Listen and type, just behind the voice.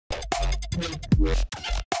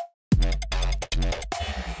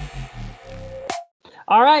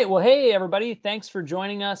All right. Well, hey, everybody. Thanks for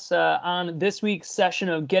joining us on this week's session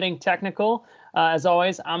of Getting Technical. As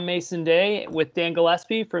always, I'm Mason Day with Dan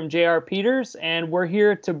Gillespie from J.R. Peters, and we're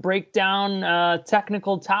here to break down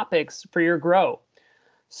technical topics for your grow.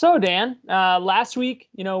 So, Dan, last week,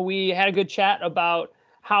 we had a good chat about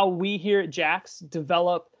how we here at Jax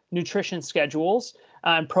develop nutrition schedules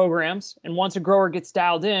and programs. And once a grower gets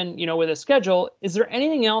dialed in, with a schedule, is there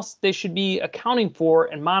anything else they should be accounting for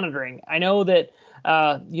and monitoring? I know that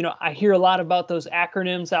I hear a lot about those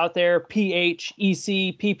acronyms out there: pH,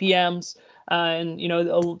 EC, ppms, and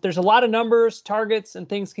there's a lot of numbers, targets, and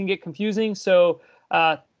things can get confusing. So,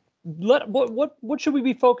 what should we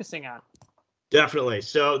be focusing on? Definitely.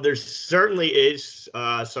 So there certainly is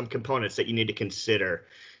some components that you need to consider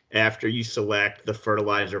after you select the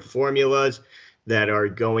fertilizer formulas that are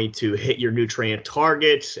going to hit your nutrient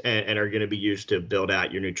targets and are going to be used to build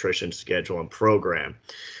out your nutrition schedule and program.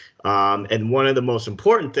 And one of the most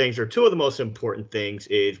important things, or two of the most important things,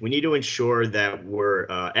 is we need to ensure that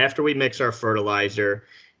after we mix our fertilizer,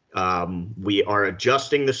 we are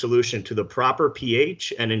adjusting the solution to the proper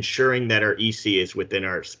pH and ensuring that our EC is within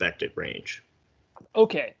our expected range.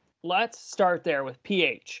 Okay, let's start there with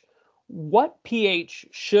pH. What pH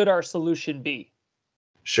should our solution be?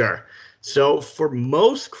 Sure. So for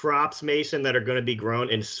most crops, Mason, that are going to be grown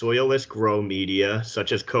in soilless grow media,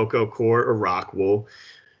 such as cocoa coir or rock wool,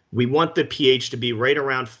 we want the pH to be right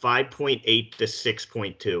around 5.8 to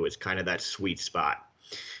 6.2 is kind of that sweet spot.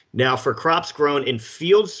 Now, for crops grown in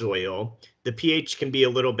field soil, the pH can be a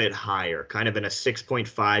little bit higher, kind of in a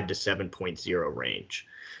 6.5 to 7.0 range.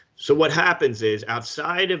 So what happens is,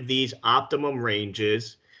 outside of these optimum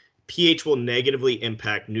ranges, pH will negatively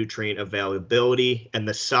impact nutrient availability and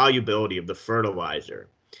the solubility of the fertilizer.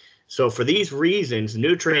 So for these reasons,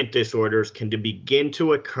 nutrient disorders can begin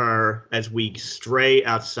to occur as we stray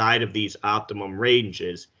outside of these optimum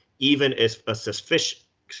ranges, even if a sufficient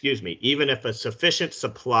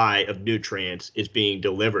supply of nutrients is being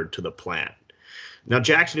delivered to the plant. Now,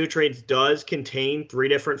 Jax Nutrients does contain 3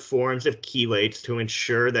 different forms of chelates to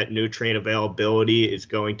ensure that nutrient availability is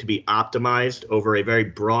going to be optimized over a very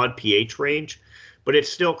broad pH range, but it's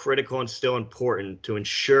still critical and still important to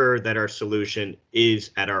ensure that our solution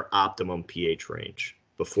is at our optimum pH range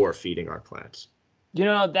before feeding our plants.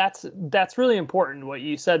 That's really important what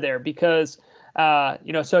you said there, because so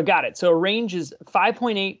I got it. So a range is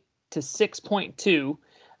 5.8 to 6.2.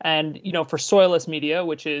 And, for soilless media,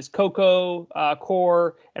 which is cocoa,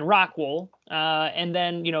 coir, and rock wool, and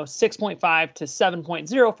then, 6.5 to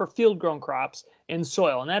 7.0 for field grown crops in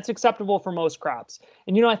soil. And that's acceptable for most crops.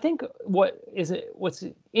 And, I think what's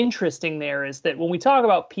interesting there is that when we talk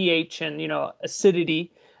about pH and,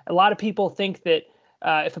 acidity, a lot of people think that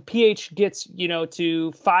if a pH gets, to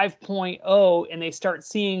 5.0 and they start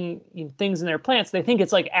seeing things in their plants, they think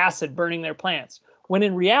it's like acid burning their plants. When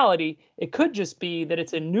in reality, it could just be that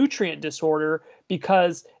it's a nutrient disorder,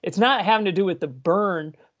 because it's not having to do with the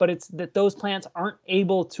burn, but it's that those plants aren't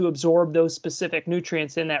able to absorb those specific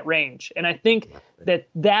nutrients in that range. And I think that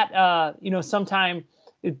sometimes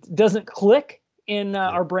it doesn't click in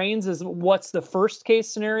our brains as what's the first case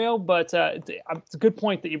scenario, but it's a good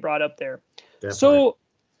point that you brought up there. Definitely.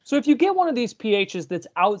 So if you get one of these pHs that's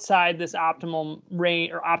outside this optimal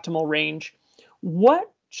range, what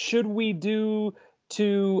should we do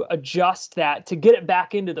to adjust that to get it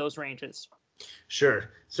back into those ranges?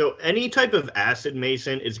 Sure. So any type of acid,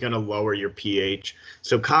 Mason, is going to lower your pH.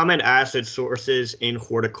 So common acid sources in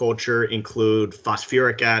horticulture include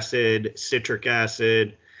phosphoric acid, citric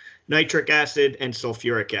acid, nitric acid, and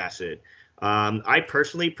sulfuric acid. I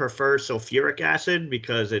personally prefer sulfuric acid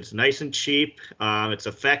because it's nice and cheap, it's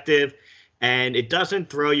effective, and it doesn't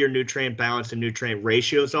throw your nutrient balance and nutrient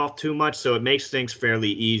ratios off too much, so it makes things fairly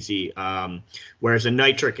easy. Whereas a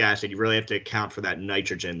nitric acid, you really have to account for that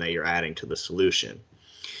nitrogen that you're adding to the solution.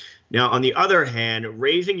 Now, on the other hand,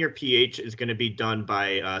 raising your pH is going to be done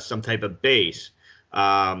by some type of base.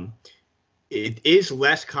 It is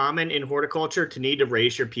less common in horticulture to need to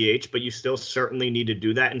raise your pH, but you still certainly need to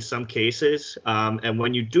do that in some cases. And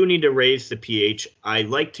when you do need to raise the pH, I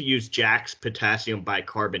like to use Jax potassium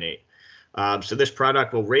bicarbonate. So this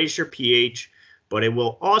product will raise your pH, but it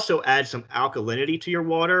will also add some alkalinity to your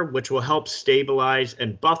water, which will help stabilize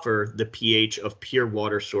and buffer the pH of pure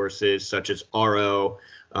water sources such as RO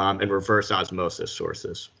and reverse osmosis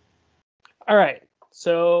sources. All right.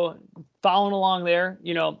 So following along there,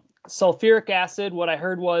 sulfuric acid, what I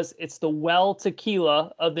heard was it's the well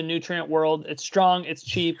tequila of the nutrient world. It's strong, it's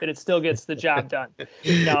cheap, and it still gets the job done.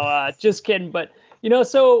 No, just kidding. But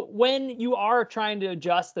So when you are trying to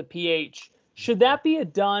adjust the pH, should that be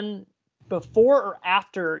done before or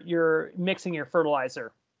after you're mixing your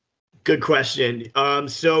fertilizer? Good question.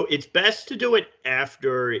 So it's best to do it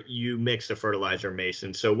after you mix the fertilizer,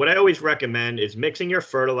 Mason. So what I always recommend is mixing your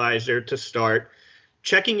fertilizer to start,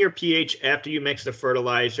 checking your pH after you mix the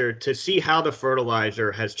fertilizer to see how the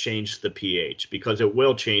fertilizer has changed the pH, because it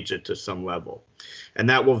will change it to some level. And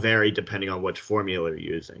that will vary depending on which formula you're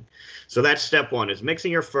using. So that's step one, is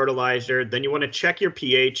mixing your fertilizer. Then you want to check your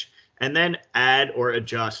pH and then add or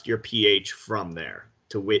adjust your pH from there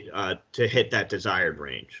to hit that desired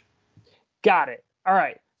range. Got it. All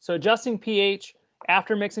right. So adjusting pH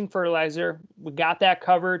after mixing fertilizer, we got that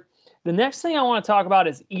covered. The next thing I want to talk about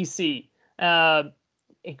is EC. Uh,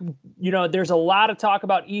 there's a lot of talk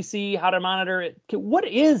about EC, how to monitor it. What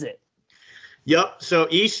is it? Yep. So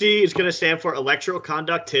EC is going to stand for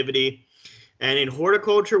electroconductivity. And in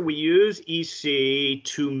horticulture, we use EC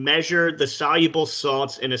to measure the soluble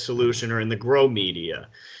salts in a solution or in the grow media.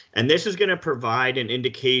 And this is going to provide an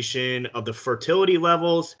indication of the fertility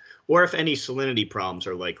levels or if any salinity problems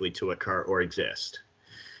are likely to occur or exist.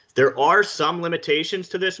 There are some limitations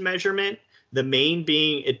to this measurement. The main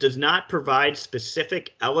being it does not provide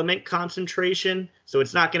specific element concentration. So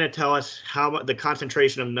it's not going to tell us how the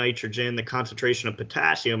concentration of nitrogen, the concentration of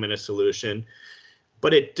potassium in a solution,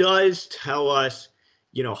 but it does tell us,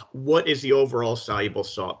 what is the overall soluble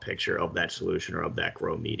salt picture of that solution or of that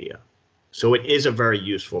grow media. So it is a very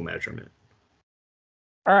useful measurement.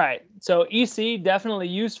 All right. So EC, definitely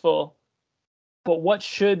useful, but what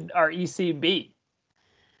should our EC be?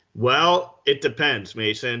 Well, it depends,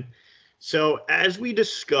 Mason. So as we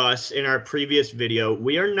discussed in our previous video,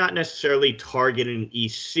 we are not necessarily targeting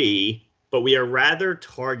EC, but we are rather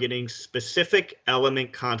targeting specific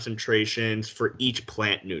element concentrations for each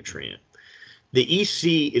plant nutrient. The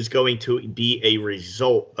EC is going to be a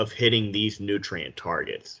result of hitting these nutrient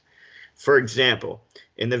targets. For example,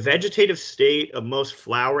 in the vegetative state of most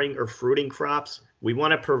flowering or fruiting crops, we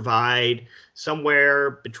want to provide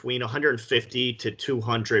somewhere between 150 to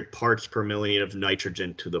 200 parts per million of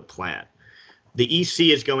nitrogen to the plant. The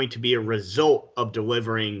EC is going to be a result of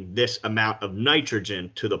delivering this amount of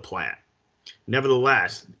nitrogen to the plant.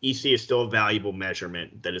 Nevertheless, EC is still a valuable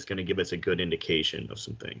measurement that is going to give us a good indication of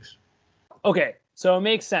some things. Okay, so it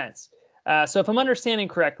makes sense. So if I'm understanding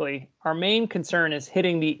correctly, our main concern is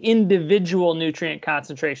hitting the individual nutrient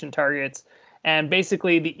concentration targets. And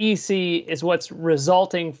basically the EC is what's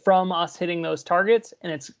resulting from us hitting those targets.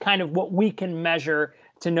 And it's kind of what we can measure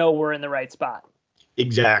to know we're in the right spot.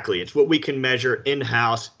 Exactly. It's what we can measure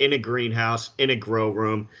in-house, in a greenhouse, in a grow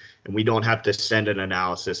room, and we don't have to send an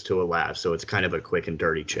analysis to a lab. So it's kind of a quick and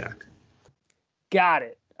dirty check. Got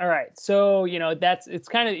it. All right. So, it's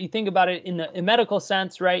kind of, you think about it in the medical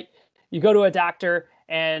sense, right? You go to a doctor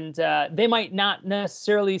and they might not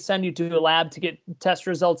necessarily send you to a lab to get test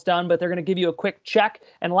results done, but they're going to give you a quick check.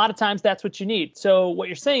 And a lot of times that's what you need. So what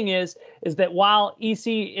you're saying is that while EC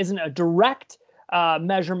isn't a direct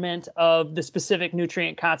measurement of the specific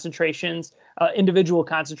nutrient concentrations, individual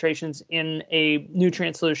concentrations in a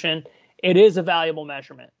nutrient solution, it is a valuable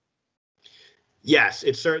measurement. Yes,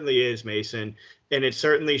 it certainly is, Mason, and it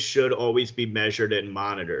certainly should always be measured and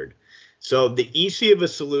monitored. So the EC of a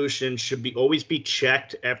solution should always be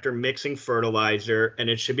checked after mixing fertilizer, and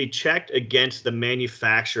it should be checked against the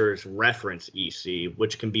manufacturer's reference EC,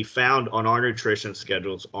 which can be found on our nutrition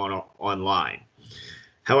schedules online.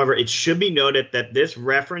 However, it should be noted that this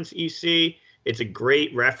reference EC, it's a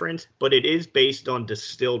great reference, but it is based on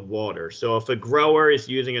distilled water. So if a grower is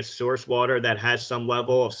using a source water that has some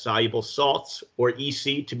level of soluble salts or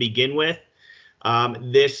EC to begin with,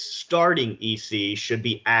 this starting EC should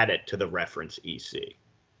be added to the reference EC.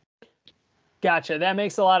 Gotcha. That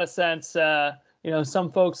makes a lot of sense.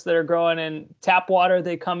 Some folks that are growing in tap water,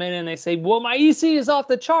 they come in and they say, well, my EC is off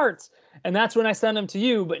the charts. And that's when I send them to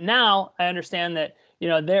you. But now I understand that,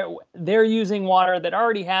 they're using water that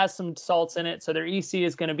already has some salts in it. So their EC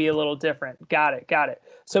is going to be a little different. Got it.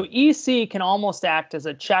 So EC can almost act as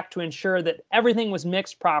a check to ensure that everything was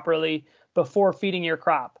mixed properly before feeding your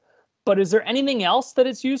crop. But is there anything else that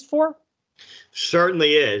it's used for?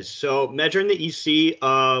 Certainly is. So measuring the EC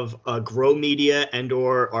of a grow media and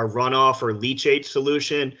or our runoff or leachate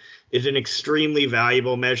solution is an extremely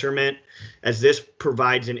valuable measurement, as this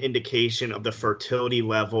provides an indication of the fertility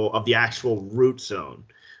level of the actual root zone,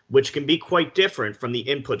 which can be quite different from the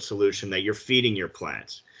input solution that you're feeding your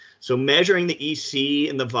plants. So measuring the EC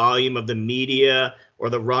and the volume of the media or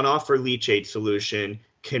the runoff or leachate solution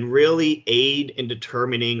can really aid in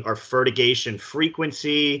determining our fertigation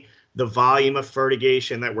frequency, the volume of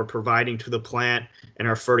fertigation that we're providing to the plant, and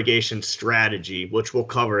our fertigation strategy, which we'll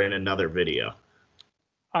cover in another video.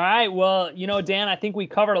 All right. Well, Dan, I think we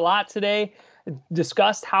covered a lot today,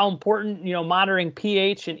 discussed how important, monitoring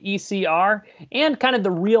pH and EC are, and kind of the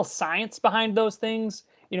real science behind those things.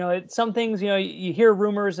 Some things, you hear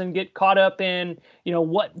rumors and get caught up in,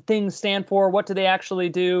 what things stand for, what do they actually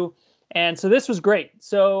do. And so this was great.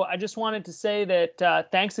 So I just wanted to say that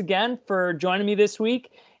thanks again for joining me this week.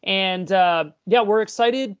 And yeah, we're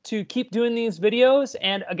excited to keep doing these videos.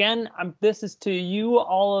 And again, this is to you,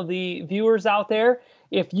 all of the viewers out there.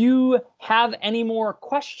 If you have any more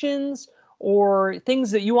questions or things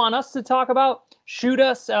that you want us to talk about, shoot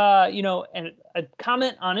us, a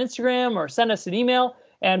comment on Instagram or send us an email,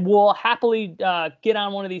 and we'll happily get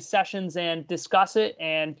on one of these sessions and discuss it,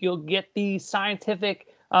 and you'll get the scientific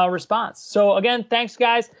response. So again, thanks,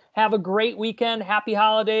 guys. Have a great weekend. Happy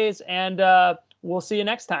holidays, and we'll see you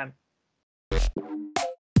next time.